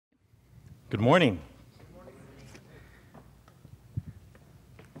Good morning.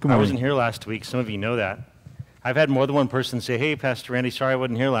 Good morning. I wasn't here last week. Some of you know that. I've had more than one person say, hey, Pastor Randy, sorry I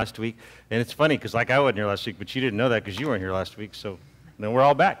wasn't here last week. And it's funny because I wasn't here last week, but you didn't know that because you weren't here last week. So then we're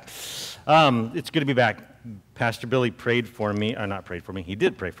all back. It's good to be back. Pastor Billy prayed for me, or not prayed for me, he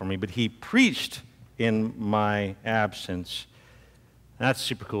did pray for me, but he preached in my absence. That's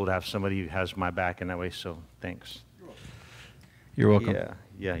super cool to have somebody who has my back in that way, so thanks. You're welcome.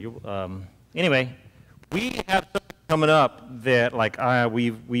 Yeah. Anyway, we have something coming up that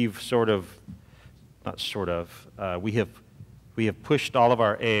we've we have pushed all of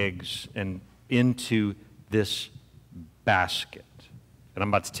our eggs into this basket. And I'm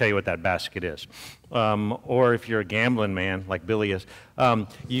about to tell you what that basket is. Or if you're a gambling man like Billy is,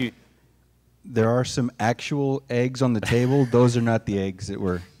 There are some actual eggs on the table. Those are not the eggs that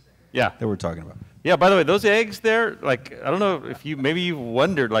we're talking about. Yeah, by the way, those eggs there, I don't know if maybe you've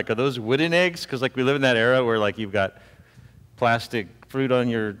wondered, are those wooden eggs? Because we live in that era where you've got plastic fruit on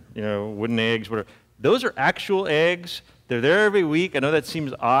your, wooden eggs, whatever. Those are actual eggs. They're there every week. I know that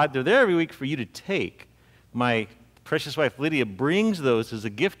seems odd. They're there every week for you to take. My precious wife Lydia brings those as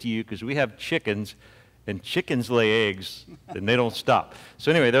a gift to you because we have chickens, and chickens lay eggs, and they don't stop. So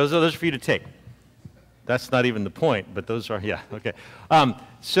anyway, those are for you to take. That's not even the point, but those are, yeah, okay.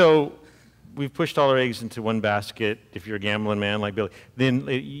 So we've pushed all our eggs into one basket. If you're a gambling man like Billy, then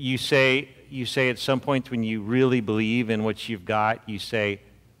you say at some point when you really believe in what you've got, you say,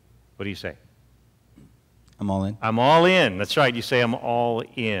 what do you say? I'm all in. I'm all in. That's right. You say I'm all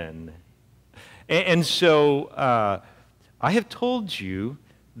in. And so I have told you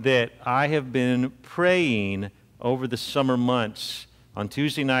that I have been praying over the summer months on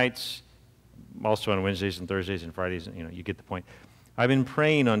Tuesday nights, also on Wednesdays and Thursdays and Fridays. You get the point. I've been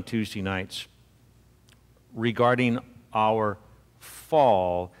praying on Tuesday nights regarding our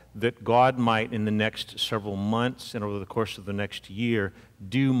fall, that God might, in the next several months and over the course of the next year,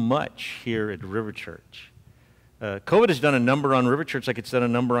 do much here at River Church. COVID has done a number on River Church like it's done a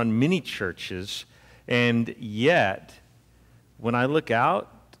number on many churches, and yet, when I look out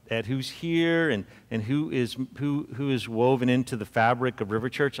at who's here and who is woven into the fabric of River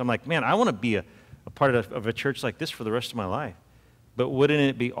Church, I'm like, man, I want to be a part of a church like this for the rest of my life. But wouldn't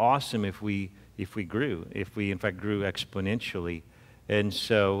it be awesome if we grew, if we in fact grew exponentially? And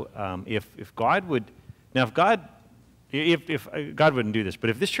so if God would, now if God wouldn't do this, but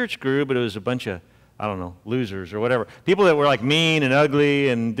if this church grew, but it was a bunch of, I don't know, losers or whatever, people that were mean and ugly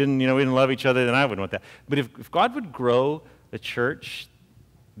and we didn't love each other, then I wouldn't want that. But if God would grow a church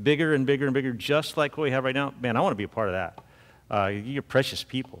bigger and bigger and bigger, just like what we have right now, man, I want to be a part of that. You're precious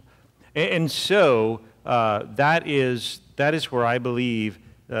people. And so that is where I believe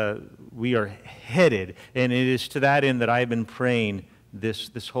we are headed, and it is to that end that I've been praying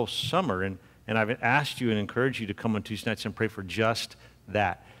this whole summer, and I've asked you and encouraged you to come on Tuesday nights and pray for just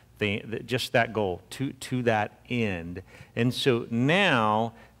that thing, just that goal, to that end. And so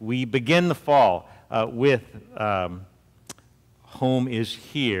now we begin the fall with Home is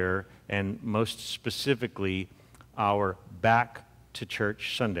Here, and most specifically our Back to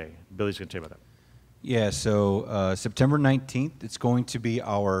Church Sunday. Billy's going to tell you about that. Yeah, so September 19th, it's going to be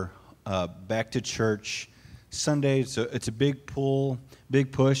our Back to Church Sunday. So it's a big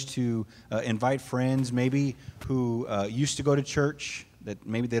push to invite friends maybe who used to go to church, that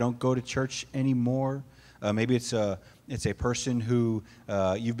maybe they don't go to church anymore. Maybe it's a person who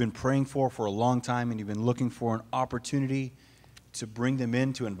you've been praying for a long time, and you've been looking for an opportunity to bring them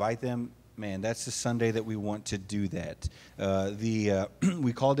in, to invite them. Man, that's the Sunday that we want to do that.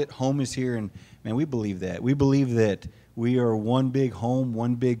 We called it Home is Here, and man, we believe that. We believe that we are one big home,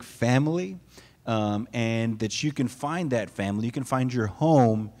 one big family, and that you can find that family. You can find your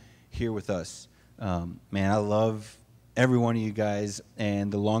home here with us. Man, I love every one of you guys,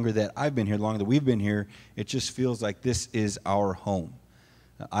 and the longer that I've been here, the longer that we've been here, it just feels like this is our home.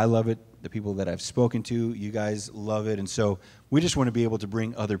 I love it. The people that I've spoken to, you guys love it. And so we just want to be able to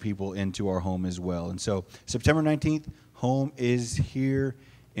bring other people into our home as well. And so September 19th, Home is Here.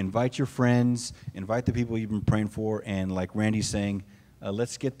 Invite your friends, invite the people you've been praying for, and like Randy's saying,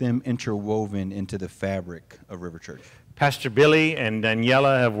 let's get them interwoven into the fabric of River Church. Pastor Billy and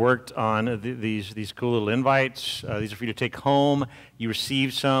Daniela have worked on these cool little invites. These are for you to take home. You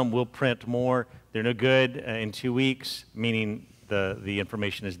receive some. We'll print more. They're no good in 2 weeks, meaning the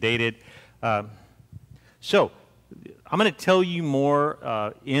information is dated. So I'm going to tell you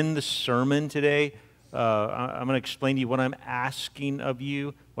more in the sermon today. I'm going to explain to you what I'm asking of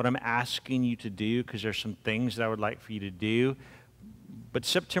you, what I'm asking you to do, because there's some things that I would like for you to do. But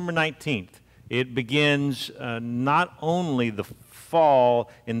September 19th It begins not only the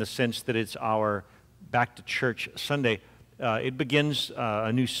fall in the sense that it's our Back to Church Sunday. It begins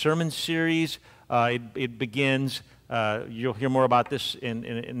a new sermon series. It begins, you'll hear more about this in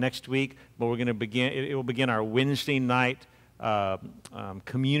next week, but we're going to begin, it will begin our Wednesday night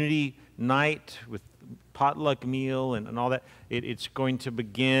community night with potluck meal and all that. It's going to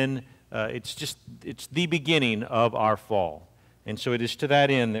begin, it's the beginning of our fall. And so it is to that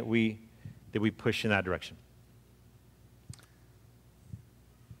end that we push in that direction.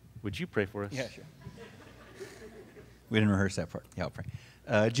 Would you pray for us? Yeah, sure. We didn't rehearse that part. Yeah, I'll pray.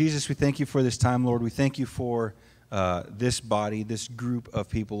 Jesus, we thank you for this time, Lord. We thank you for this body, this group of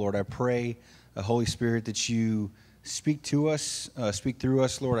people, Lord. I pray, Holy Spirit, that you speak to us, speak through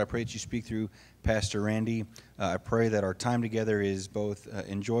us, Lord. I pray that you speak through Pastor Randy. I pray that our time together is both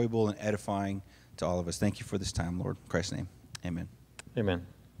enjoyable and edifying to all of us. Thank you for this time, Lord. In Christ's name, amen. Amen.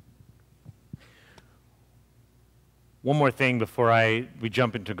 One more thing before we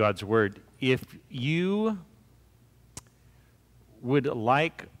jump into God's Word. If you would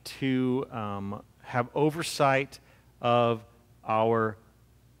like to have oversight of our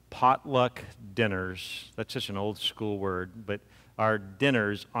potluck dinners, that's just an old school word, but our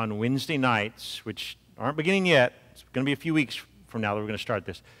dinners on Wednesday nights, which aren't beginning yet, it's going to be a few weeks from now that we're going to start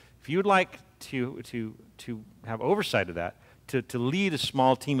this. If you would like to have oversight of that, to lead a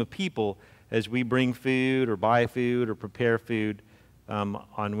small team of people as we bring food or buy food or prepare food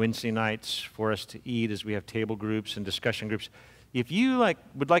on Wednesday nights for us to eat as we have table groups and discussion groups, if you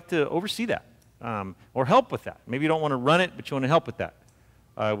would like to oversee that or help with that, maybe you don't want to run it, but you want to help with that.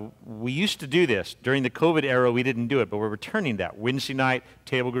 We used to do this. During the COVID era, we didn't do it, but we're returning that. Wednesday night,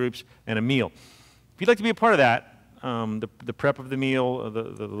 table groups, and a meal. If you'd like to be a part of that, the prep of the meal,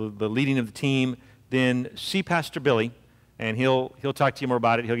 the leading of the team, then see Pastor Billy, and he'll talk to you more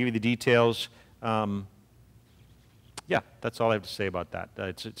about it. He'll give you the details. Yeah, that's all I have to say about that.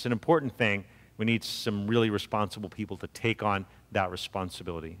 It's an important thing. We need some really responsible people to take on that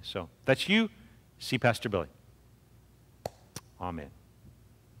responsibility. So that's you. See Pastor Billy. Amen.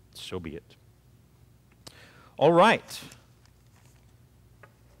 So be it. All right.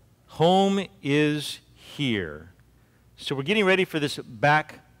 Home is here. So we're getting ready for this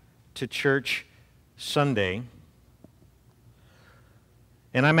Back to Church Sunday.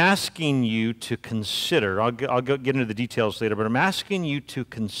 And I'm asking you to consider, I'll get into the details later, but I'm asking you to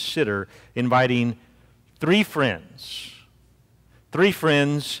consider inviting three friends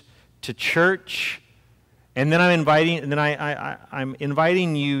to church, and then I'm inviting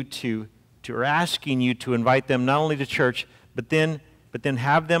you to or asking you to invite them not only to church, but then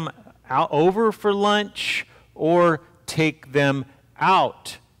have them out over for lunch or take them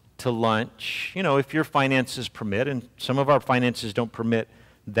out to lunch. You know, if your finances permit, and some of our finances don't permit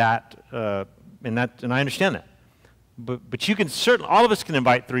that, and I understand that. But you can certainly, all of us can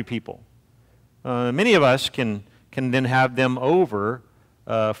invite three people. Many of us can then have them over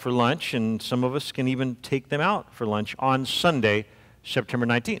for lunch, and some of us can even take them out for lunch on Sunday, September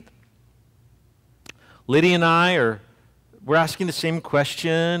 19th. Lydia and I we're asking the same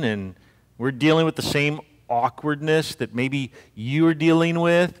question, and we're dealing with the same awkwardness that maybe you are dealing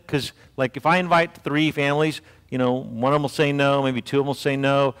with. Because, like, if I invite three families, you know, one of them will say no, maybe two of them will say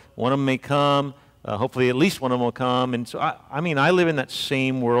no, one of them may come, hopefully at least one of them will come. And so, I live in that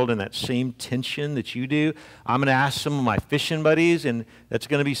same world and that same tension that you do. I'm going to ask some of my fishing buddies, and that's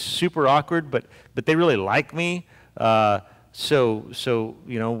going to be super awkward, but they really like me. So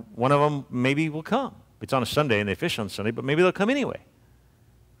you know, one of them maybe will come. It's on a Sunday and they fish on Sunday, but maybe they'll come anyway.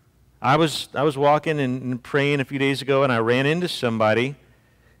 I was walking and praying a few days ago, and I ran into somebody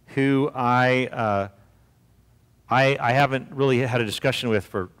who I haven't really had a discussion with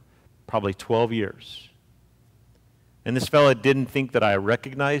for probably 12 years. And this fella didn't think that I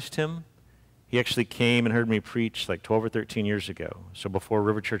recognized him. He actually came and heard me preach like 12 or 13 years ago, so before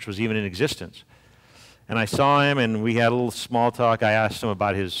River Church was even in existence. And I saw him, and we had a little small talk. I asked him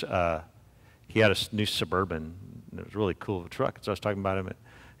about he had a new Suburban. It was a really cool truck, so I was talking about him.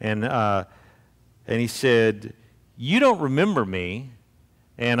 And he said, "You don't remember me?"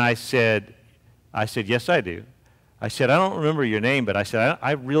 And I said, "Yes, I do." I said, "I don't remember your name," but I said,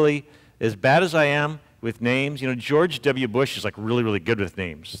 I really, as bad as I am with names, you know, George W. Bush is like really, really good with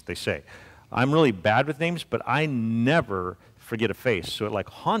names, they say. I'm really bad with names, but I never forget a face. So it like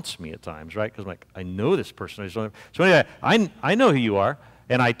haunts me at times, right? Because I'm like, I know this person. So anyway, I know who you are.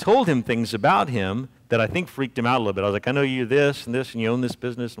 And I told him things about him that I think freaked him out a little bit. I was like, I know you're this and this, and you own this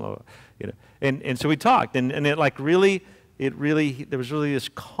business, and blah, blah, you know. And so we talked, and it like really, there was really this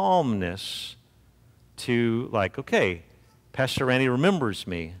calmness to like, okay, Pastor Randy remembers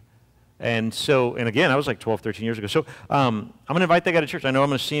me. And so, and again, I was like 12, 13 years ago. So I'm going to invite that guy to church. I know I'm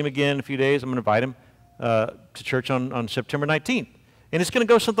going to see him again in a few days. I'm going to invite him to church on September 19th. And it's going to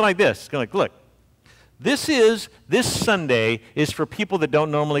go something like this. It's going to look, this Sunday is for people that don't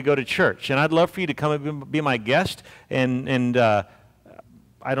normally go to church. And I'd love for you to come and be my guest. And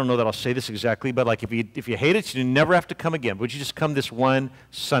I don't know that I'll say this exactly, but like if you hate it, you never have to come again. Would you just come this one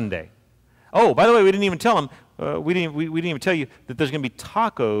Sunday? Oh, by the way, we didn't even tell them, we didn't even tell you that there's going to be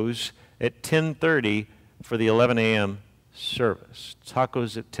tacos at 10:30 for the 11 a.m. service.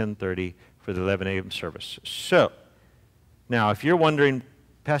 Tacos at 10:30 for the 11 a.m. service. So, now if you're wondering,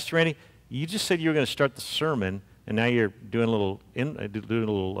 Pastor Randy, you just said you were going to start the sermon, and now you're doing a little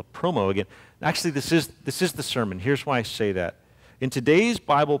promo again. Actually, this is the sermon. Here's why I say that. In today's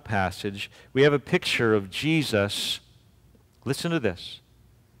Bible passage, we have a picture of Jesus. Listen to this.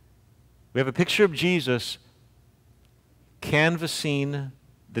 We have a picture of Jesus canvassing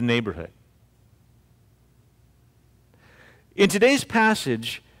the neighborhood. In today's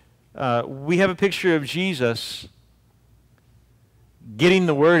passage, we have a picture of Jesus getting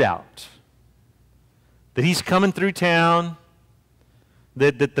the word out. That he's coming through town,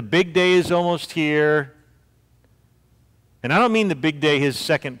 that the big day is almost here. And I don't mean the big day, his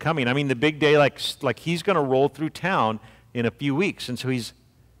second coming. I mean the big day like he's going to roll through town in a few weeks. And so he's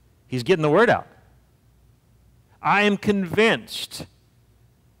getting the word out. I am convinced,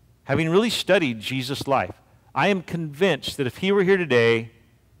 having really studied Jesus' life, I am convinced that if he were here today,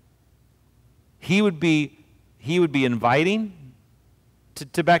 he would be inviting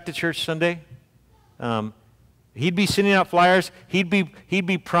to Back to Church Sunday. He'd be sending out flyers. He'd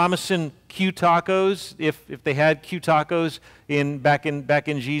be promising Q tacos if they had Q tacos back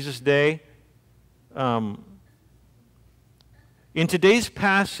in Jesus' day. In today's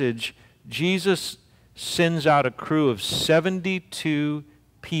passage, Jesus sends out a crew of 72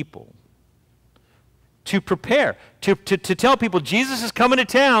 people to prepare, to tell people Jesus is coming to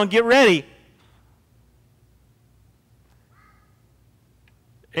town, get ready.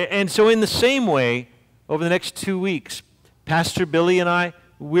 And so in the same way, over the next 2 weeks, Pastor Billy and I,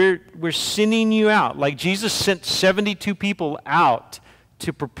 we're sending you out. Like Jesus sent 72 people out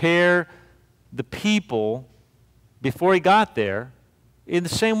to prepare the people before he got there. In the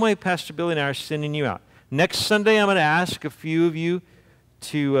same way, Pastor Billy and I are sending you out. Next Sunday, I'm going to ask a few of you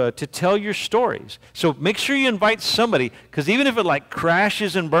to tell your stories. So make sure you invite somebody, because even if it like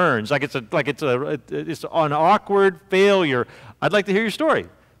crashes and burns, like it's an awkward failure, I'd like to hear your story,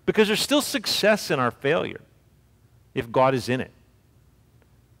 because there's still success in our failure if God is in it.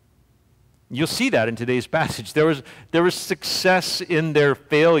 You'll see that in today's passage. There was success in their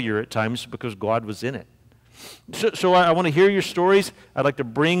failure at times because God was in it. So I want to hear your stories. I'd like to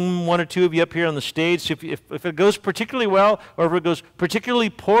bring one or two of you up here on the stage. So if it goes particularly well or if it goes particularly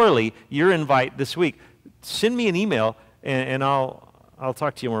poorly, your invite this week. Send me an email and I'll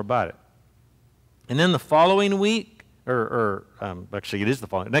talk to you more about it. And then the following week, actually it is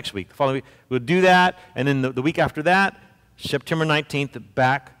next week. The following week, we'll do that. And then the week after that, September 19th,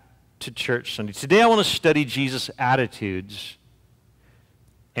 back to Church Sunday. Today I want to study Jesus' attitudes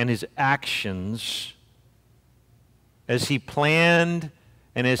and his actions as he planned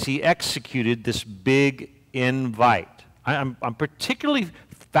and as he executed this big invite. I'm particularly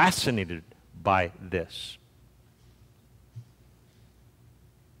fascinated by this.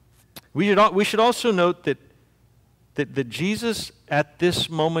 We should also note that Jesus, at this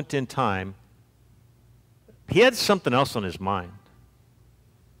moment in time, he had something else on his mind.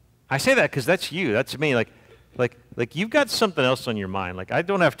 I say that because that's you. That's me. Like you've got something else on your mind. Like, I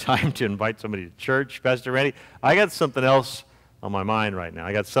don't have time to invite somebody to church, Pastor Randy. I got something else on my mind right now.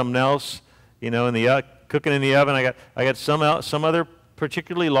 I got something else, in the cooking in the oven. I got some other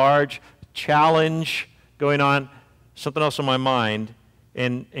particularly large challenge going on. Something else on my mind,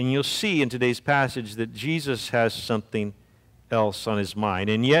 and you'll see in today's passage that Jesus has something else on his mind,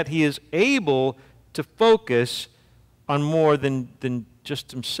 and yet he is able to focus on more than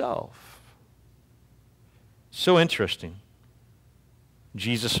just himself. So interesting.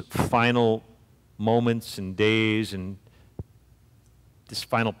 Jesus' final moments and days and this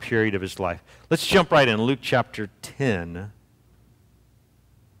final period of his life. Let's jump right in. Luke chapter 10.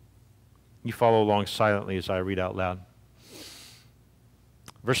 You follow along silently as I read out loud.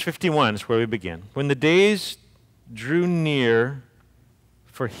 Verse 51 is where we begin. When the days drew near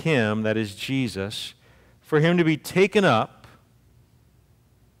for him, that is Jesus, for him to be taken up,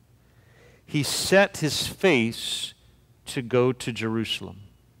 he set his face to go to Jerusalem.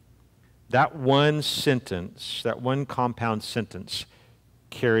 That one sentence, that one compound sentence,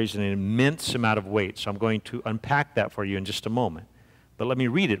 carries an immense amount of weight. So I'm going to unpack that for you in just a moment. But let me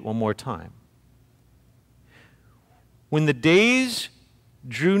read it one more time. When the days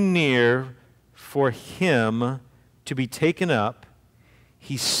drew near for him to be taken up,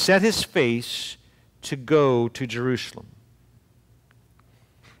 he set his face to go to Jerusalem.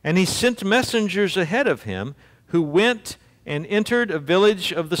 And he sent messengers ahead of him who went and entered a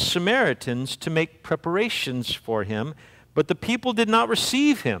village of the Samaritans to make preparations for him, but the people did not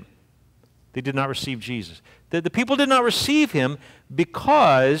receive him. They did not receive Jesus. The people did not receive him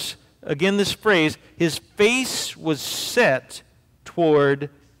because, again this phrase, his face was set toward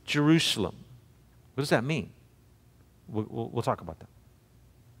Jerusalem. What does that mean? We'll talk about that.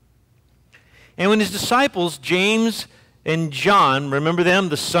 And when his disciples, James and John, remember them,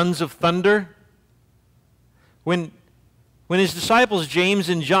 the sons of thunder? When his disciples, James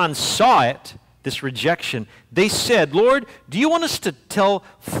and John, saw it, this rejection, they said, Lord, do you want us to tell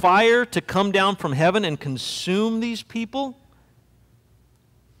fire to come down from heaven and consume these people?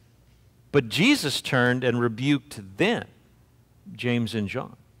 But Jesus turned and rebuked them, James and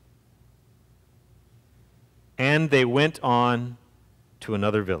John. And they went on to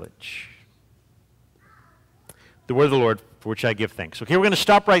another village. The word of the Lord, for which I give thanks. Okay, we're going to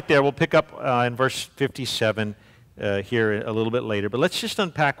stop right there. We'll pick up in verse 57 here a little bit later. But let's just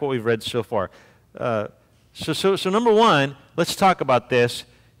unpack what we've read so far. So number one, let's talk about this.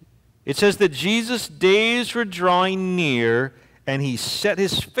 It says that Jesus' days were drawing near, and he set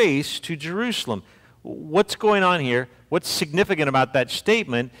his face to Jerusalem. What's going on here? What's significant about that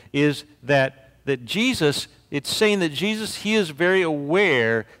statement is that Jesus, it's saying that Jesus, he is very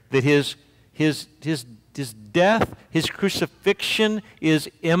aware that his death, his crucifixion is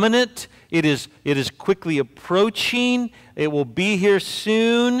imminent. It is quickly approaching. It will be here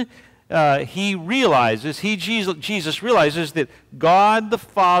soon. Jesus realizes that God the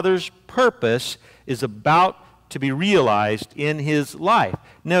Father's purpose is about to be realized in his life.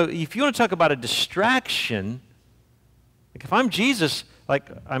 Now, if you want to talk about a distraction, like if I'm Jesus, like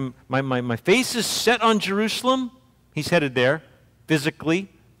my face is set on Jerusalem, he's headed there physically.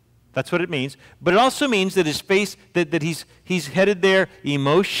 That's what it means. But it also means that his face, that he's headed there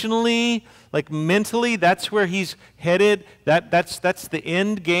emotionally, like mentally. That's where he's headed. That's the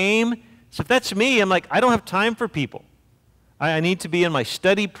end game. So if that's me, I'm like, I don't have time for people. I need to be in my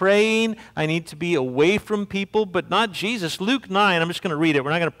study praying. I need to be away from people, but not Jesus. Luke 9, I'm just going to read it. We're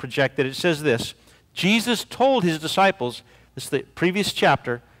not going to project it. It says this. Jesus told his disciples, this is the previous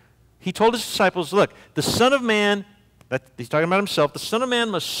chapter, he told his disciples, look, the Son of Man, he's talking about himself, the Son of Man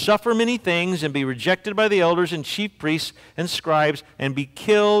must suffer many things and be rejected by the elders and chief priests and scribes and be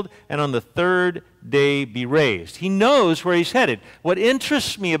killed and on the third day be raised. He knows where he's headed. What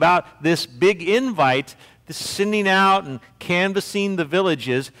interests me about this big invite, this sending out and canvassing the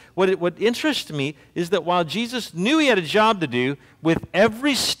villages, what interests me is that while Jesus knew he had a job to do, with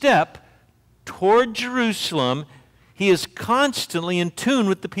every step toward Jerusalem, he is constantly in tune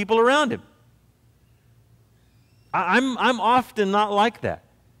with the people around him. I'm often not like that.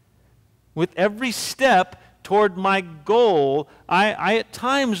 With every step toward my goal, I at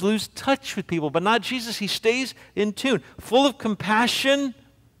times lose touch with people, but not Jesus. He stays in tune, full of compassion,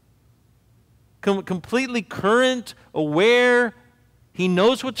 completely current, aware. He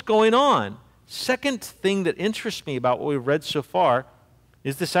knows what's going on. Second thing that interests me about what we've read so far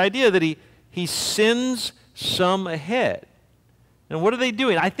is this idea that he sends some ahead. And what are they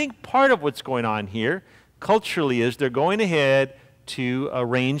doing? I think part of what's going on here culturally is they're going ahead to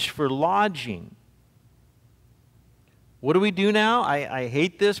arrange for lodging. What do we do now? I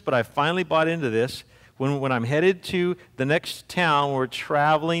hate this, but I finally bought into this. When I'm headed to the next town, we're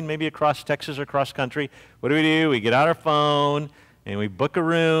traveling maybe across Texas or across country, what do? We get out our phone and we book a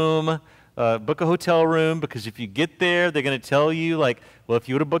room, book a hotel room, because if you get there, they're going to tell you, like, well, if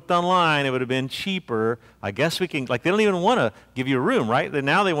you would have booked online, it would have been cheaper. I guess we can, like, they don't even want to give you a room, right?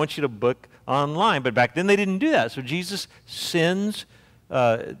 Now they want you to book online, but back then they didn't do that. So Jesus sends,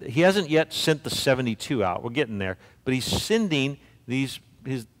 he hasn't yet sent the 72 out. We're getting there. But he's sending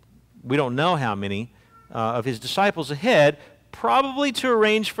we don't know how many, of his disciples ahead, probably to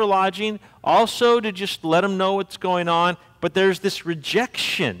arrange for lodging, also to just let them know what's going on. But there's this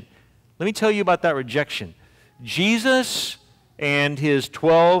rejection. Let me tell you about that rejection. Jesus and his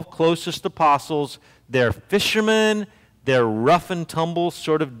 12 closest apostles, they're fishermen, they're rough and tumble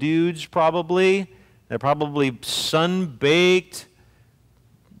sort of dudes probably. They're probably sun-baked.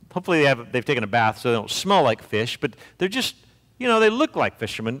 Hopefully they've taken a bath so they don't smell like fish, but they're just, they look like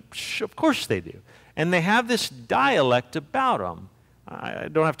fishermen. Of course they do. And they have this dialect about them. I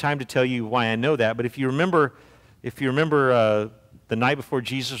don't have time to tell you why I know that, but if you remember the the night before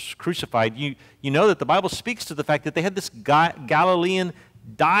Jesus was crucified, you know that the Bible speaks to the fact that they had this Galilean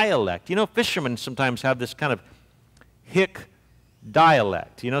dialect. You know, fishermen sometimes have this kind of hick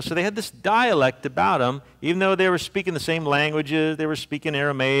dialect, so they had this dialect about them, even though they were speaking the same languages. They were speaking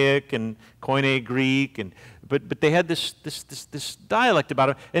Aramaic and Koine Greek, but they had this dialect about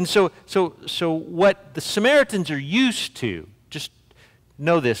them. And so what the Samaritans are used to, just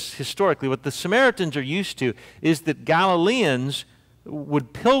know this historically, what the Samaritans are used to is that Galileans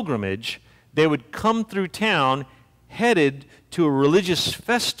would pilgrimage. They would come through town headed to a religious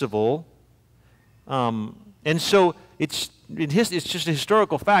festival, and so it's just a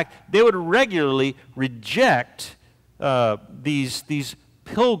historical fact. They would regularly reject these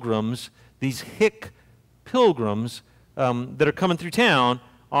pilgrims, these hick pilgrims that are coming through town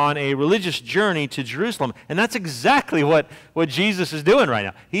on a religious journey to Jerusalem. And that's exactly what Jesus is doing right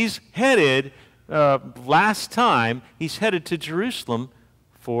now. He's headed, last time, he's headed to Jerusalem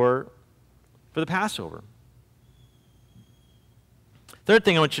for the Passover. Third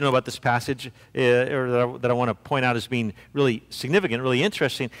thing I want you to know about this passage, or that I want to point out as being really significant, really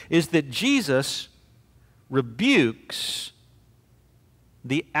interesting, is that Jesus rebukes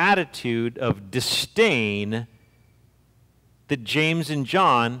the attitude of disdain that James and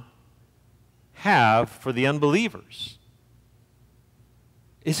John have for the unbelievers.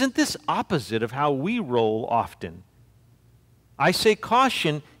 Isn't this opposite of how we roll often? I say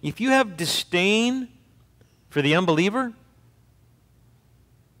caution, if you have disdain for the unbeliever,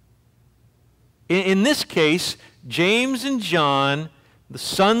 in this case, James and John, the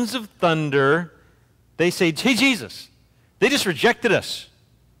sons of thunder, they say, hey, Jesus, they just rejected us.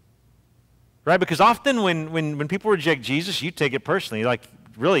 Right? Because often when people reject Jesus, you take it personally. Like,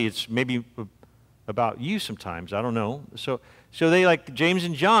 really, it's maybe about you sometimes. I don't know. So they, like James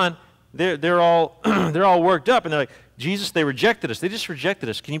and John, they're all they're all worked up, and they're like, Jesus, they rejected us. They just rejected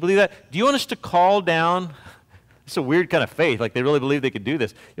us. Can you believe that? Do you want us to call down? It's a weird kind of faith. Like, they really believe they could do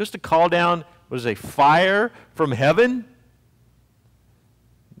this. You want us to call down, what is it, fire from heaven?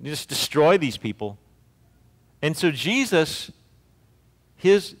 You just destroy these people. And so Jesus,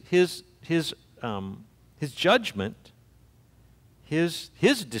 his judgment, his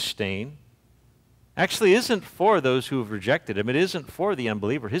disdain, actually isn't for those who have rejected him. It isn't for the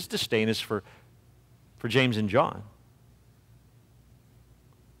unbeliever. His disdain is for James and John.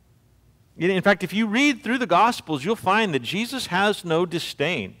 In fact, if you read through the Gospels, you'll find that Jesus has no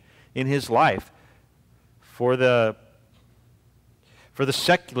disdain in his life for the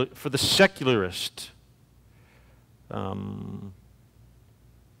secularist,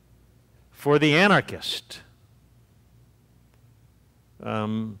 for the anarchist,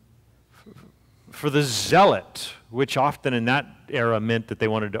 for the zealot, which often in that era meant that they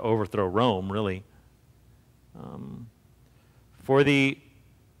wanted to overthrow Rome, really.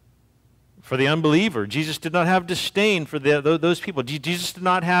 For the unbeliever, Jesus did not have disdain for those people. Jesus did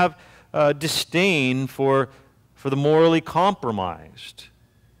not have disdain for the morally compromised.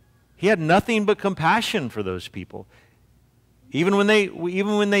 He had nothing but compassion for those people. Even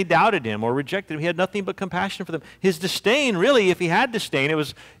when they doubted him or rejected him, he had nothing but compassion for them. His disdain, really, if he had disdain,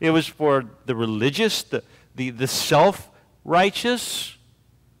 it was for the religious, the self-righteous.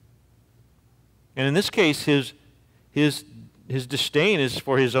 And in this case, his disdain is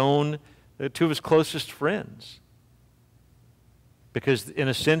for his own, two of his closest friends. Because in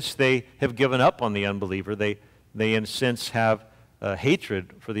a sense, they have given up on the unbeliever. They in a sense have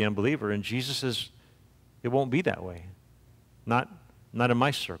hatred for the unbeliever. And Jesus says, it won't be that way. Not in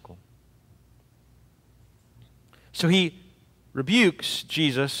my circle. So he rebukes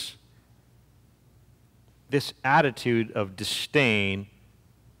Jesus this attitude of disdain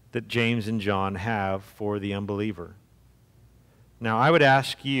that James and John have for the unbeliever. Now, I would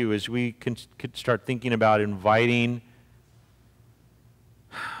ask you, as we could start thinking about inviting,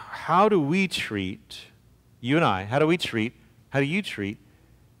 how do you treat the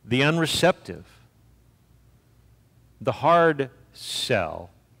unreceptive, the hard sell?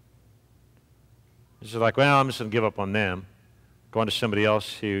 It's like, well, I'm just going to give up on them, go on to somebody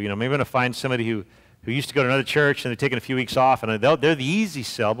else who, maybe I'm going to find somebody who used to go to another church and they're taking a few weeks off, and they're the easy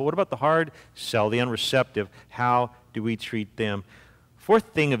sell. But what about the hard sell, the unreceptive? How do we treat them?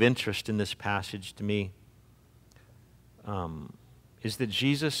 Fourth thing of interest in this passage to me is that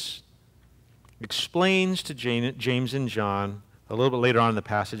Jesus explains to James and John a little bit later on in the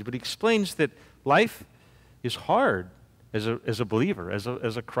passage, but he explains that life is hard as a believer, as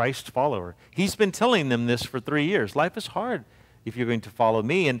a Christ follower. He's been telling them this for 3 years. Life is hard if you're going to follow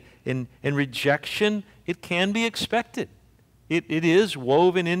me. And rejection, it can be expected. It is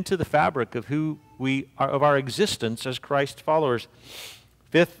woven into the fabric of who of our existence as Christ followers.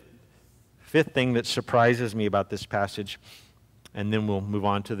 Fifth thing that surprises me about this passage, and then we'll move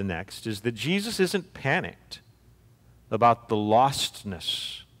on to the next, is that Jesus isn't panicked about the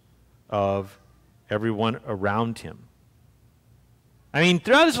lostness of everyone around him. I mean,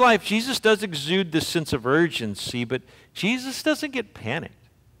 throughout his life, Jesus does exude this sense of urgency, but Jesus doesn't get panicked.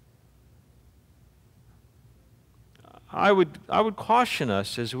 I would caution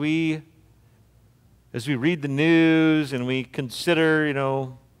us as we read the news and we consider,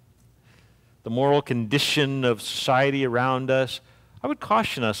 the moral condition of society around us, I would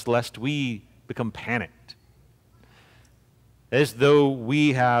caution us lest we become panicked, as though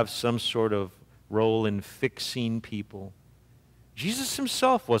we have some sort of role in fixing people. Jesus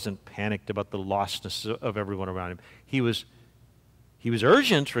himself wasn't panicked about the lostness of everyone around him. He was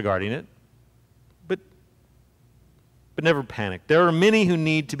urgent regarding it, but never panicked. There are many who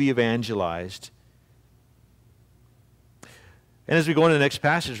need to be evangelized. And as we go into the next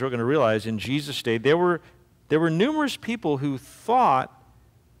passage, we're going to realize in Jesus' day, there were numerous people who thought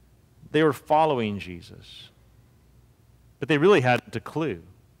they were following Jesus, but they really hadn't a clue.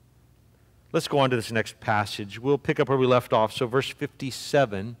 Let's go on to this next passage. We'll pick up where we left off. So verse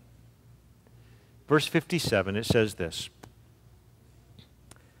 57. Verse 57, it says this.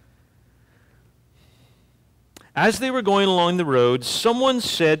 As they were going along the road, someone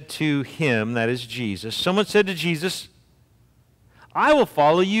said to him, that is Jesus, someone said to Jesus, I will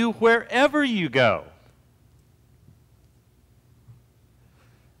follow you wherever you go.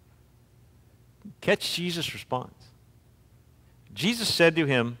 Catch Jesus' response. Jesus said to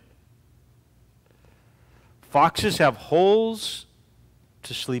him, foxes have holes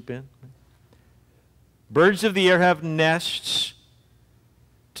to sleep in. Birds of the air have nests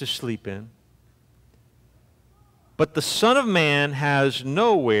to sleep in. But the Son of Man has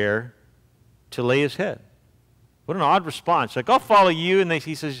nowhere to lay his head. What an odd response. Like, I'll follow you. And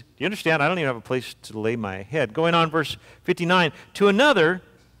he says, do you understand? I don't even have a place to lay my head. Going on, verse 59. To another,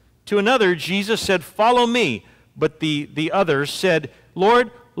 Jesus said, follow me. But the other said, Lord,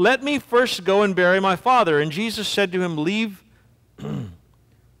 let me first go and bury my father. And Jesus said to him, leave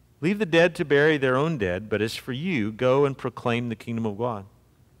the dead to bury their own dead, but as for you, go and proclaim the kingdom of God.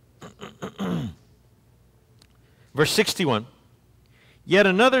 Verse 61, yet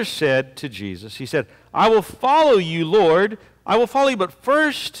another said to Jesus, he said, I will follow you, Lord. I will follow you,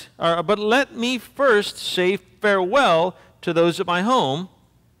 but let me first say farewell to those at my home.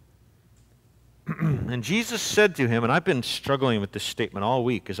 And Jesus said to him, and I've been struggling with this statement all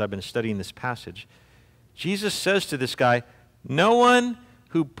week as I've been studying this passage. Jesus says to this guy, no one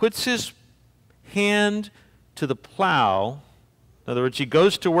who puts his hand to the plow, in other words, he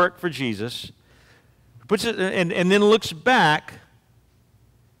goes to work for Jesus, puts it and then looks back,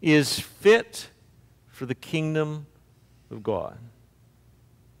 is fit for the kingdom of God.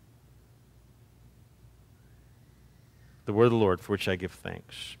 The word of the Lord, for which I give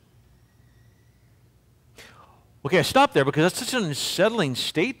thanks. Okay, I stop there because that's such an unsettling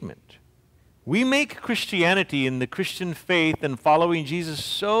statement. We make Christianity and the Christian faith and following Jesus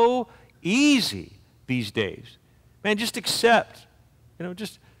so easy these days. Man, just accept.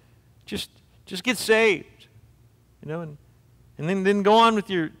 Just get saved. And then go on with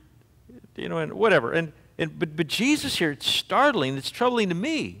your, and whatever. But Jesus here, it's startling, it's troubling to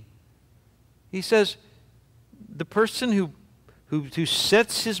me. He says, the person who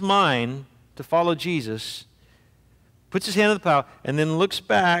sets his mind to follow Jesus puts his hand on the plow, and then looks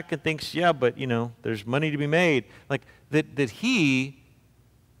back and thinks, yeah, but, there's money to be made. Like, that he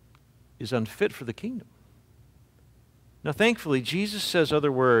is unfit for the kingdom. Now, thankfully, Jesus says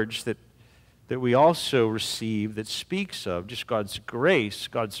other words that we also receive that speaks of just God's grace,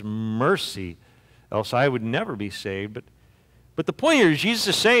 God's mercy, else I would never be saved. But the point here is Jesus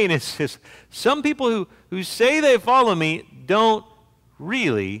is saying is some people who say they follow me don't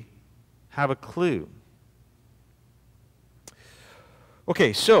really have a clue.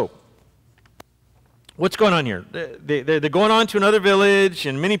 Okay, so what's going on here? They're going on to another village,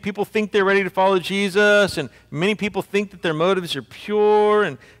 and many people think they're ready to follow Jesus, and many people think that their motives are pure,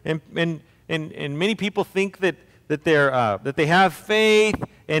 and many people think that they have faith.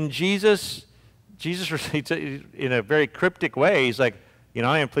 And Jesus in a very cryptic way, he's like,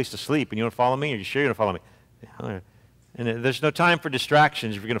 I have a place to sleep, and you want to follow me? Are you sure you want to follow me? And there's no time for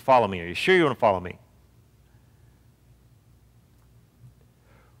distractions if you're going to follow me. Are you sure you want to follow me?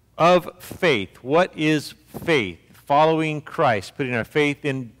 Of faith. What is faith? Following Christ, putting our faith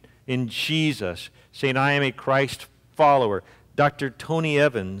in Jesus, saying, I am a Christ follower. Dr. Tony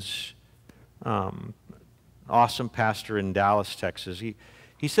Evans, awesome pastor in Dallas, Texas,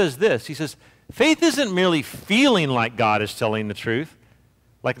 he says this. He says, faith isn't merely feeling like God is telling the truth,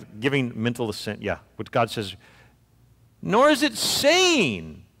 like giving mental assent, yeah, what God says, nor is it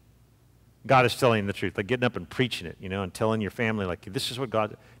saying God is telling the truth, like getting up and preaching it, and telling your family, like, this is what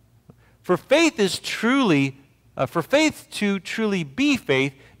God... For faith to truly be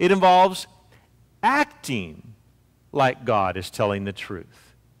faith, it involves acting like God is telling the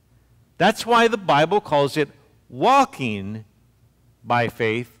truth. That's why the Bible calls it walking by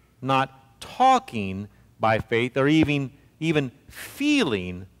faith, not talking by faith, or even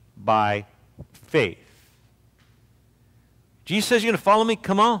feeling by faith. Jesus says, you're going to follow me?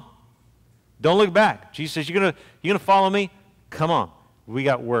 Come on. Don't look back. Jesus says, you're going to follow me? Come on. We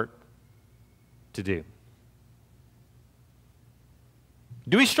got work to do.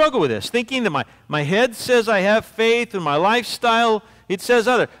 Do we struggle with this? Thinking that my head says I have faith and my lifestyle, it says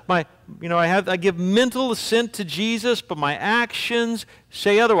other. I give mental assent to Jesus, but my actions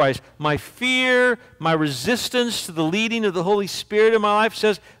say otherwise. My fear, my resistance to the leading of the Holy Spirit in my life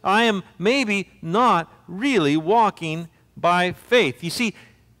says I am maybe not really walking by faith. You see,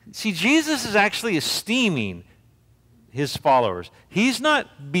 Jesus is actually esteeming his followers. He's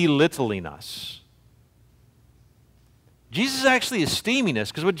not belittling us. Jesus is actually esteeming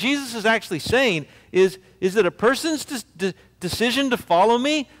us, because what Jesus is actually saying is that a person's decision to follow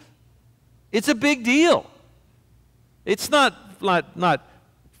me, it's a big deal. It's not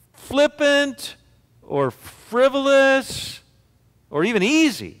flippant or frivolous or even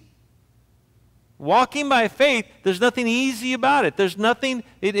easy. Walking by faith, there's nothing easy about it. There's nothing,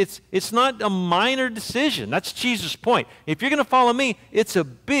 it's not a minor decision. That's Jesus' point. If you're going to follow me, it's a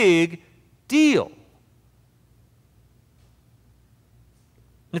big deal.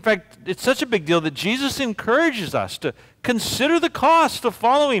 In fact, it's such a big deal that Jesus encourages us to consider the cost of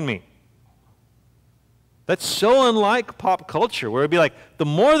following me. That's so unlike pop culture, where it'd be like, the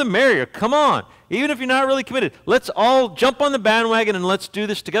more the merrier, come on. Even if you're not really committed, let's all jump on the bandwagon and let's do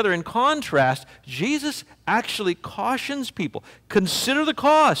this together. In contrast, Jesus actually cautions people. Consider the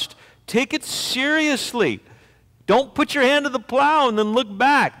cost. Take it seriously. Don't put your hand to the plow and then look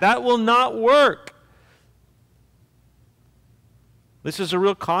back. That will not work. This is a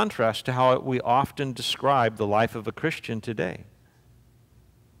real contrast to how we often describe the life of a Christian today.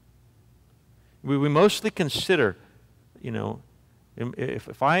 We mostly consider, am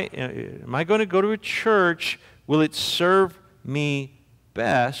I going to go to a church? Will it serve me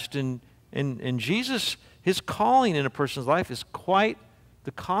best? And Jesus, his calling in a person's life is quite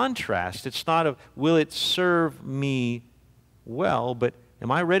the contrast. It's not a, will it serve me well, but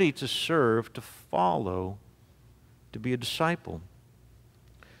am I ready to serve, to follow, to be a disciple?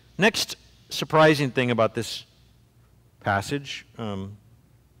 Next surprising thing about this passage,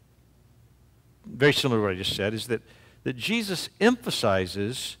 very similar to what I just said, is that Jesus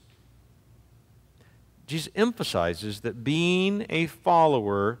emphasizes that being a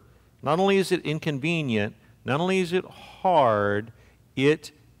follower, not only is it inconvenient, not only is it hard,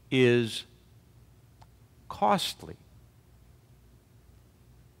 it is costly.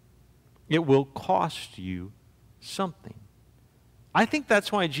 It will cost you something. I think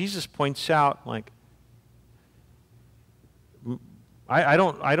that's why Jesus points out, like, I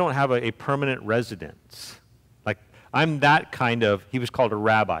don't have a permanent residence. Like, I'm that kind of, he was called a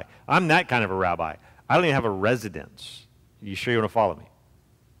rabbi. I'm that kind of a rabbi. I don't even have a residence. You sure you want to follow me?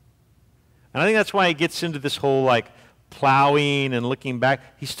 And I think that's why he gets into this whole, like, plowing and looking back.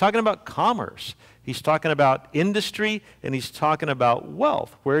 He's talking about commerce. He's talking about industry, and he's talking about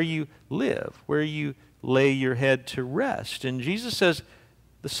wealth, where you live, where you lay your head to rest. And Jesus says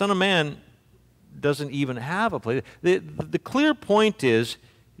the Son of Man doesn't even have a place. The clear point is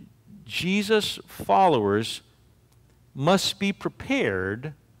Jesus' followers must be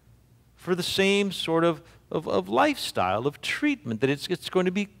prepared for the same sort of lifestyle, of treatment, that it's going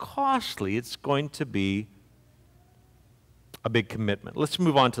to be costly. It's going to be a big commitment. Let's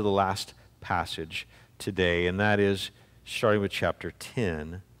move on to the last passage today, and that is starting with chapter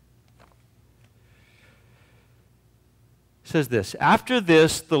 10. Says this, after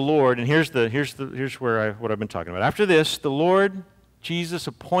this the Lord, and here's where what I've been talking about. After this, the Lord Jesus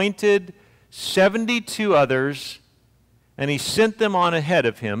appointed 72 others, and he sent them on ahead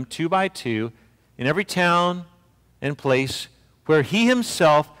of him, 2 by 2, in every town and place where he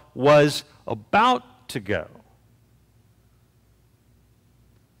himself was about to go.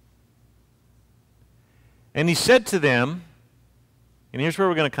 And he said to them, and here's where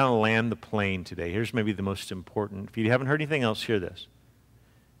we're going to kind of land the plane today. Here's maybe the most important. If you haven't heard anything else, hear this.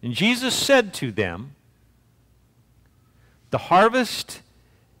 And Jesus said to them, the harvest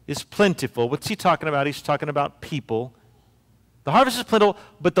is plentiful. What's he talking about? He's talking about people. The harvest is plentiful,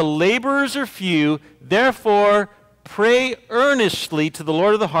 but the laborers are few. Therefore, pray earnestly to the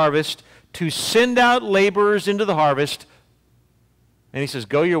Lord of the harvest to send out laborers into the harvest. And he says,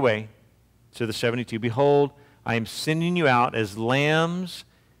 go your way to the 72. Behold, I am sending you out as lambs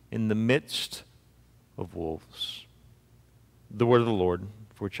in the midst of wolves. The word of the Lord,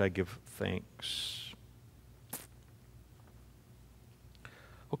 for which I give thanks.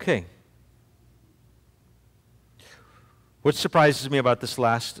 Okay. What surprises me about this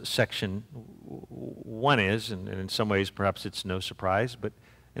last section, one is, and in some ways perhaps it's no surprise, but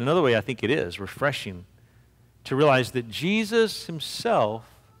in another way I think it is refreshing to realize that Jesus himself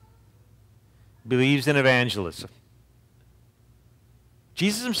believes in evangelism.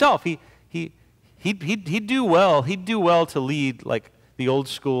 Jesus himself, he'd do well. He'd do well to lead like the old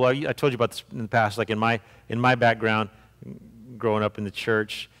school. I told you about this in the past. Like in my background, growing up in the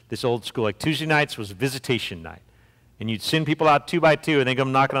church, this old school, like Tuesday nights was visitation night, and you'd send people out 2 by 2, and they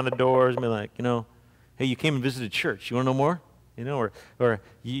come knocking on the doors and be like, hey, you came and visited church. You want to know more? Or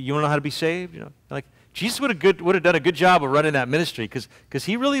you want to know how to be saved? Like Jesus would have done a good job of running that ministry because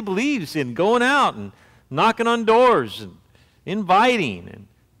he really believes in going out and knocking on doors and inviting and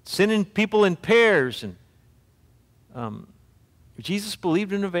sending people in pairs. And Jesus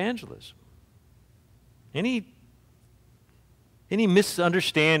believed in evangelism. Any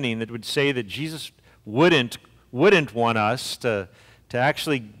misunderstanding that would say that Jesus wouldn't want us to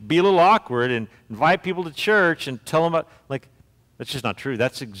actually be a little awkward and invite people to church and tell them about, like, that's just not true.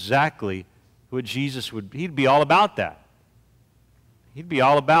 That's exactly what Jesus he'd be all about that. He'd be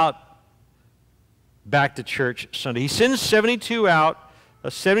all about back to church Sunday. He sends 72 out,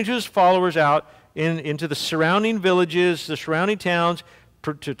 72 of his followers out into the surrounding villages, the surrounding towns,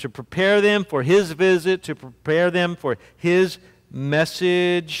 to prepare them for his visit, to prepare them for his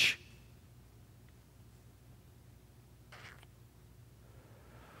message.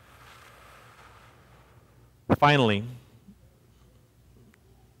 Finally,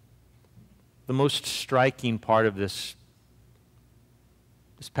 the most striking part of this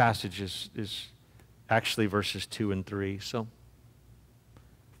passage is actually verses 2 and 3. So,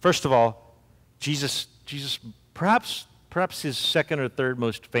 first of all, Jesus perhaps his second or third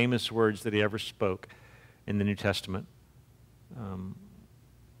most famous words that he ever spoke in the New Testament.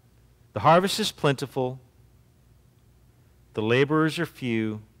 The harvest is plentiful, the laborers are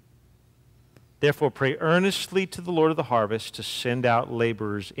few. Therefore, pray earnestly to the Lord of the harvest to send out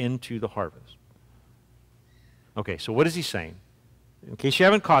laborers into the harvest. Okay, so what is he saying? In case you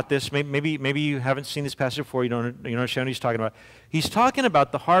haven't caught this, maybe you haven't seen this passage before, you don't understand what he's talking about. He's talking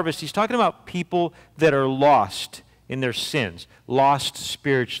about the harvest. He's talking about people that are lost in their sins, lost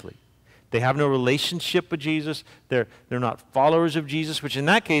spiritually. They have no relationship with Jesus. They're not followers of Jesus, which in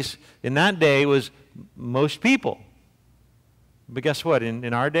that case, in that day, was most people. But guess what?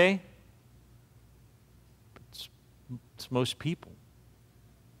 In our day, it's most people.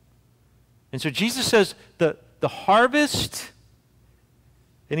 And so Jesus says the harvest,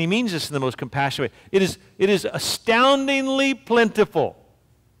 and he means this in the most compassionate way, it is astoundingly plentiful.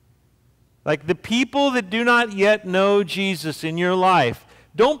 Like the people that do not yet know Jesus in your life,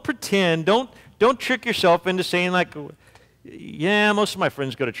 don't pretend, don't trick yourself into saying like, yeah, most of my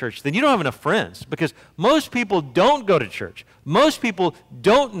friends go to church. Then you don't have enough friends because most people don't go to church. Most people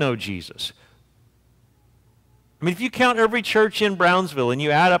don't know Jesus. I mean, if you count every church in Brownsville and you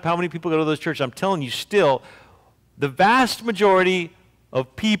add up how many people go to those churches, I'm telling you still, the vast majority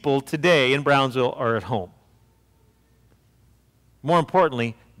of people today in Brownsville are at home. More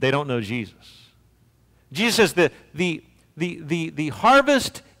importantly, they don't know Jesus. Jesus says that the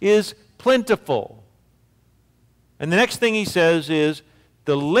harvest is plentiful. And the next thing he says is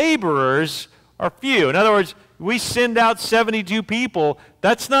the laborers are few. In other words, we send out 72 people.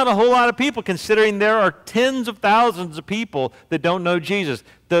 That's not a whole lot of people considering there are tens of thousands of people that don't know Jesus.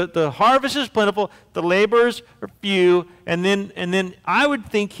 The harvest is plentiful, the laborers are few, and then I would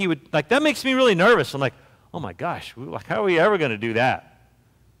think he would, like, that makes me really nervous. I'm like, oh my gosh, like, how are we ever going to do that?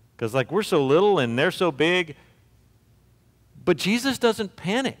 Because like we're so little and they're so big. But Jesus doesn't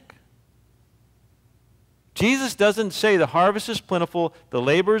panic. Jesus doesn't say the harvest is plentiful, the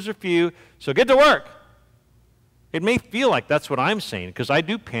laborers are few, so get to work. It may feel like that's what I'm saying, because I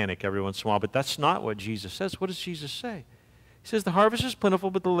do panic every once in a while, but that's not what Jesus says. What does Jesus say? He says the harvest is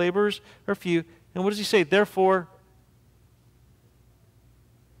plentiful, but the laborers are few. And what does he say? Therefore,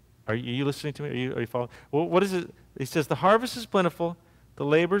 are you listening to me? Are you following? Well, what is it? He says the harvest is plentiful, the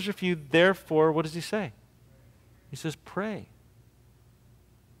laborers are few. Therefore, what does he say? He says pray.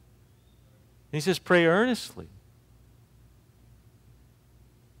 And he says pray earnestly.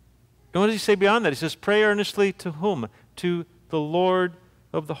 And what does he say beyond that? He says, pray earnestly to whom? To the Lord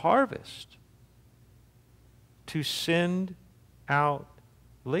of the harvest to send out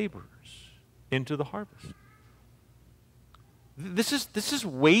laborers into the harvest. This is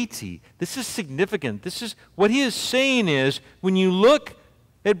weighty. This is significant. This is what he is saying is when you look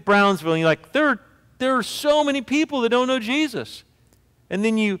at Brownsville and you're like, there are so many people that don't know Jesus. And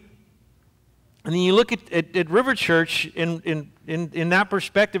then you look at River Church in that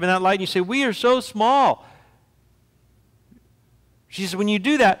perspective, in that light, and you say, we are so small. She says, when you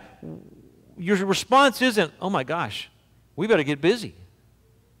do that, your response isn't, oh my gosh, we better get busy.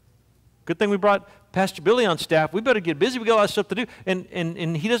 Good thing we brought Pastor Billy on staff. We better get busy. We got a lot of stuff to do.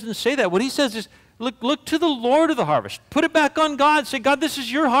 And he doesn't say that. What he says is, look to the Lord of the harvest. Put it back on God. Say, God, this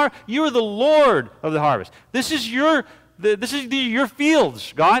is your harvest. You are the Lord of the harvest. This is your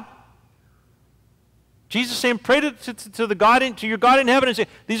fields, God. Jesus saying, pray to your God in heaven and say,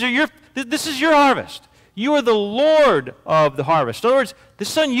 this is your harvest. You are the Lord of the harvest. In other words,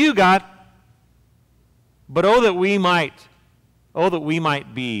 this is on you, God. But that we might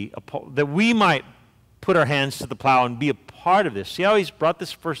put our hands to the plow and be a part of this. See how he's brought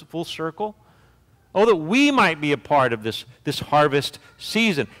this full circle? Oh, that we might be a part of this harvest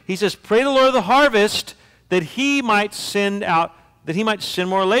season. He says, pray to the Lord of the harvest that he might send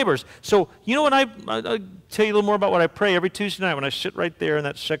more laborers. So, you know what, I'll tell you a little more about what I pray every Tuesday night when I sit right there in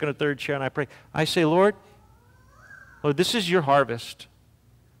that second or third chair and I pray. I say, Lord, this is your harvest.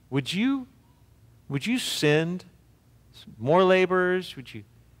 Would you send more laborers? Would you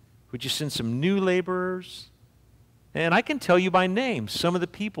send some new laborers? And I can tell you by name some of the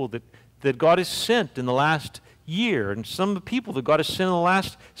people that God has sent in the last year and some of the people that God has sent in the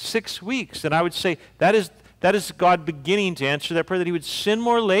last 6 weeks. And I would say that is God beginning to answer that prayer, that he would send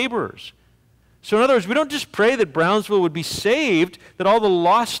more laborers. So in other words, we don't just pray that Brownsville would be saved, that all the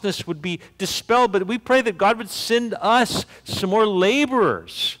lostness would be dispelled, but we pray that God would send us some more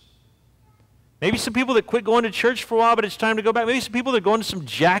laborers. Maybe some people that quit going to church for a while, but it's time to go back. Maybe some people that are going to some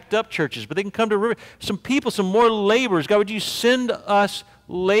jacked up churches, but they can come to River. Some people, some more laborers. God, would you send us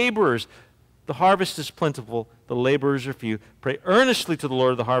laborers? The harvest is plentiful. The laborers are few. Pray earnestly to the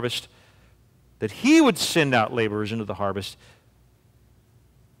Lord of the harvest that he would send out laborers into the harvest.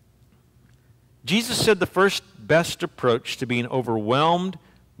 Jesus said the first best approach to being overwhelmed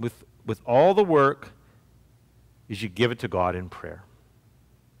with all the work is you give it to God in prayer.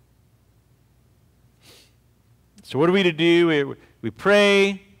 So what are we to do? We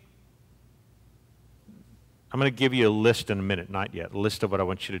pray. I'm going to give you a list in a minute, not yet, a list of what I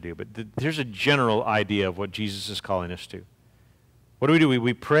want you to do. But here's a general idea of what Jesus is calling us to. What do?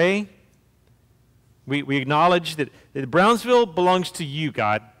 We pray. We acknowledge that Brownsville belongs to you,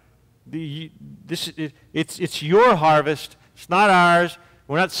 God. It's your harvest. It's not ours.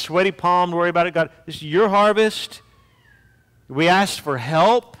 We're not sweaty palmed to worry about it, God. This is your harvest. We ask for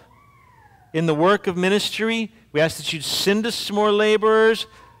help in the work of ministry. We ask that you'd send us some more laborers,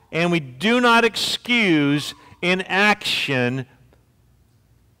 and we do not excuse inaction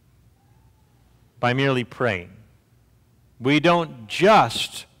by merely praying. We don't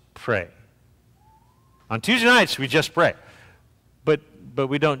just pray. On Tuesday nights, we just pray. But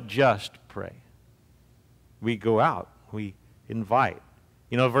we don't just pray. We go out. We invite.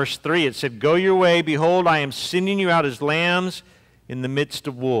 You know, verse 3, it said, go your way. Behold, I am sending you out as lambs in the midst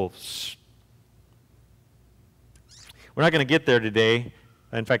of wolves. We're not going to get there today.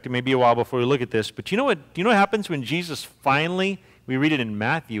 In fact, it may be a while before we look at this. But do you know what happens when Jesus finally, we read it in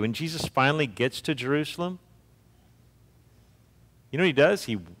Matthew, when Jesus finally gets to Jerusalem? You know what he does?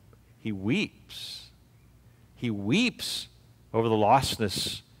 He weeps. He weeps over the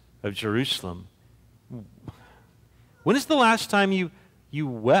lostness of Jerusalem. When is the last time you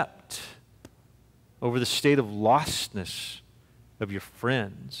wept over the state of lostness of your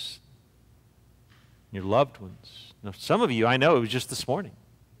friends, your loved ones? Now, some of you, I know, it was just this morning.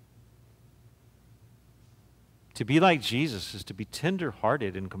 To be like Jesus is to be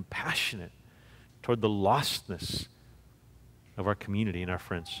tender-hearted and compassionate toward the lostness of our community and our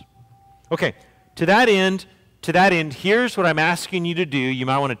friends. Okay, to that end, here's what I'm asking you to do. You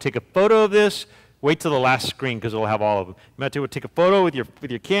might want to take a photo of this. Wait till the last screen because it'll have all of them. You might take a photo with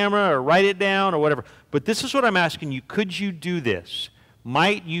your camera or write it down or whatever. But this is what I'm asking you. Could you do this?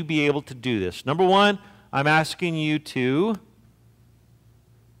 Might you be able to do this? Number one, I'm asking you to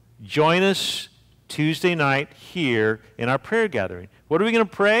join us Tuesday night here in our prayer gathering. What are we going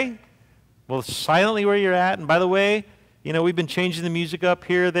to pray? Well, silently where you're at. And by the way, you know, we've been changing the music up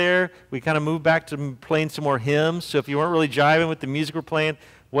here or there. We kind of moved back to playing some more hymns. So if you weren't really jiving with the music we're playing,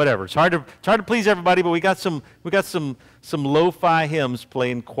 whatever. It's hard to please everybody, but we got some lo-fi hymns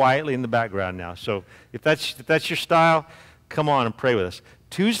playing quietly in the background now. So if that's your style, come on and pray with us.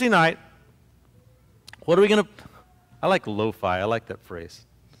 Tuesday night, what are we going to, I like lo-fi, I like that phrase.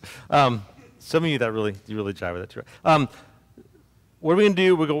 Some of you that you really jive with that too. What are we going to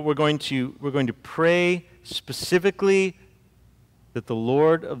do? We're going to pray specifically that the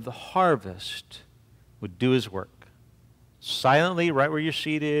Lord of the harvest would do his work. Silently, right where you're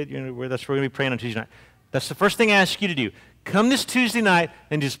seated, that's where we're going to be praying on Tuesday night. That's the first thing I ask you to do. Come this Tuesday night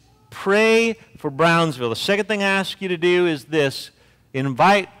and just pray for Brownsville. The second thing I ask you to do is this: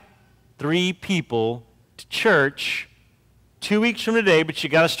 invite 3 people to church 2 weeks from today, but you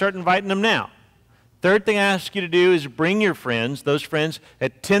got to start inviting them now. Third thing I ask you to do is bring your friends, those friends,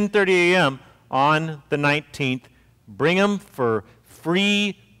 at 10:30 a.m. on the 19th. Bring them for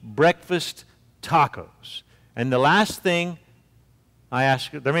free breakfast tacos. And the last thing I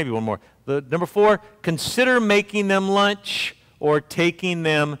ask you, there may be one more. Number 4, consider making them lunch or taking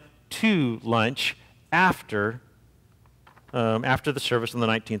them to lunch after the service on the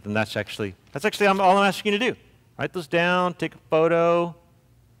 19th. And that's actually all I'm asking you to do. Write those down, take a photo.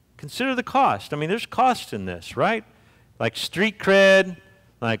 Consider the cost. I mean, there's cost in this, right? Like street cred,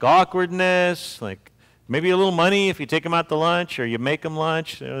 like awkwardness, like maybe a little money if you take them out to lunch or you make them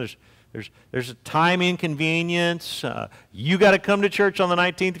lunch. There's a time inconvenience. You got to come to church on the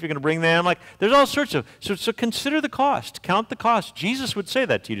 19th if you're going to bring them. Like, there's all sorts of. So consider the cost. Count the cost. Jesus would say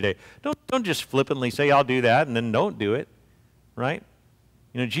that to you today. Don't just flippantly say I'll do that and then don't do it, right?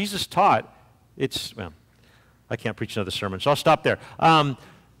 Jesus taught. Well, I can't preach another sermon, so I'll stop there.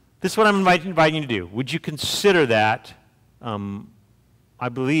 This is what I'm inviting you to do. Would you consider that? I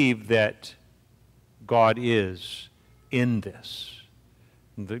believe that God is in this.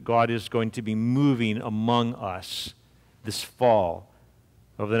 That God is going to be moving among us this fall,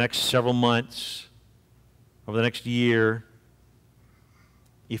 over the next several months, over the next year.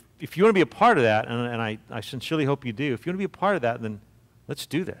 If you want to be a part of that, and I sincerely hope you do, if you want to be a part of that, then let's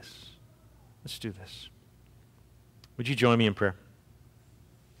do this. Let's do this. Would you join me in prayer?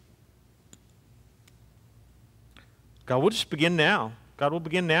 God, we'll just begin now. God, we'll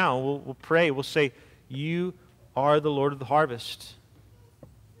begin now. We'll pray. We'll say, you are the Lord of the harvest.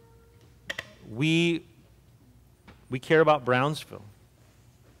 We care about Brownsville.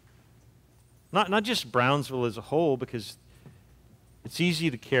 Not just Brownsville as a whole, because it's easy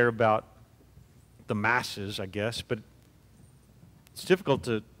to care about the masses, I guess, but it's difficult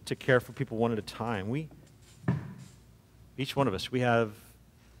to care for people one at a time. Each one of us, we have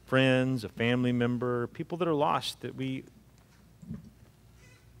friends, a family member, people that are lost that we're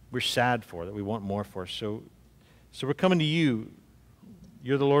sad for, that we want more for. So we're coming to you.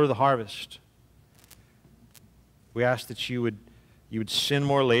 You're the Lord of the harvest. We ask that you would send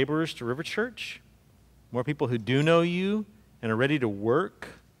more laborers to River Church, more people who do know you and are ready to work.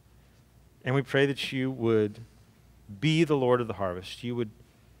 And we pray that you would be the Lord of the harvest. You would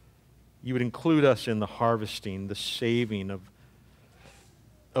include us in the harvesting, the saving of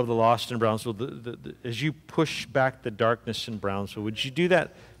the lost in Brownsville. As you push back the darkness in Brownsville, would you do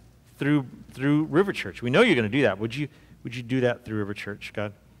that through River Church? We know you're going to do that. Would you do that through River Church,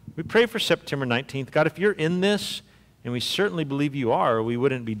 God? We pray for September 19th. God, if you're in this, and we certainly believe you are, or we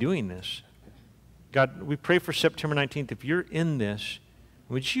wouldn't be doing this. God, we pray for September 19th. If you're in this,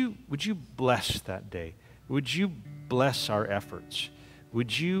 would you bless that day? Would you bless our efforts?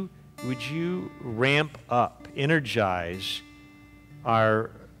 Would you ramp up, energize our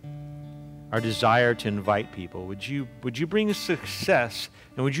desire to invite people? Would you bring success?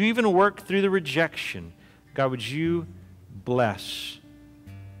 And would you even work through the rejection? God, would you bless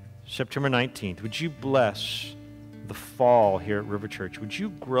September 19th? Would you bless the fall here at River Church? Would you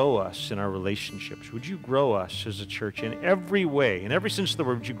grow us in our relationships? Would you grow us as a church in every way, in every sense of the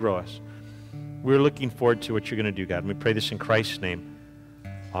word? Would you grow us? We're looking forward to what you're going to do, God. And we pray this in Christ's name.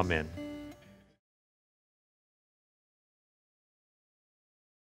 Amen.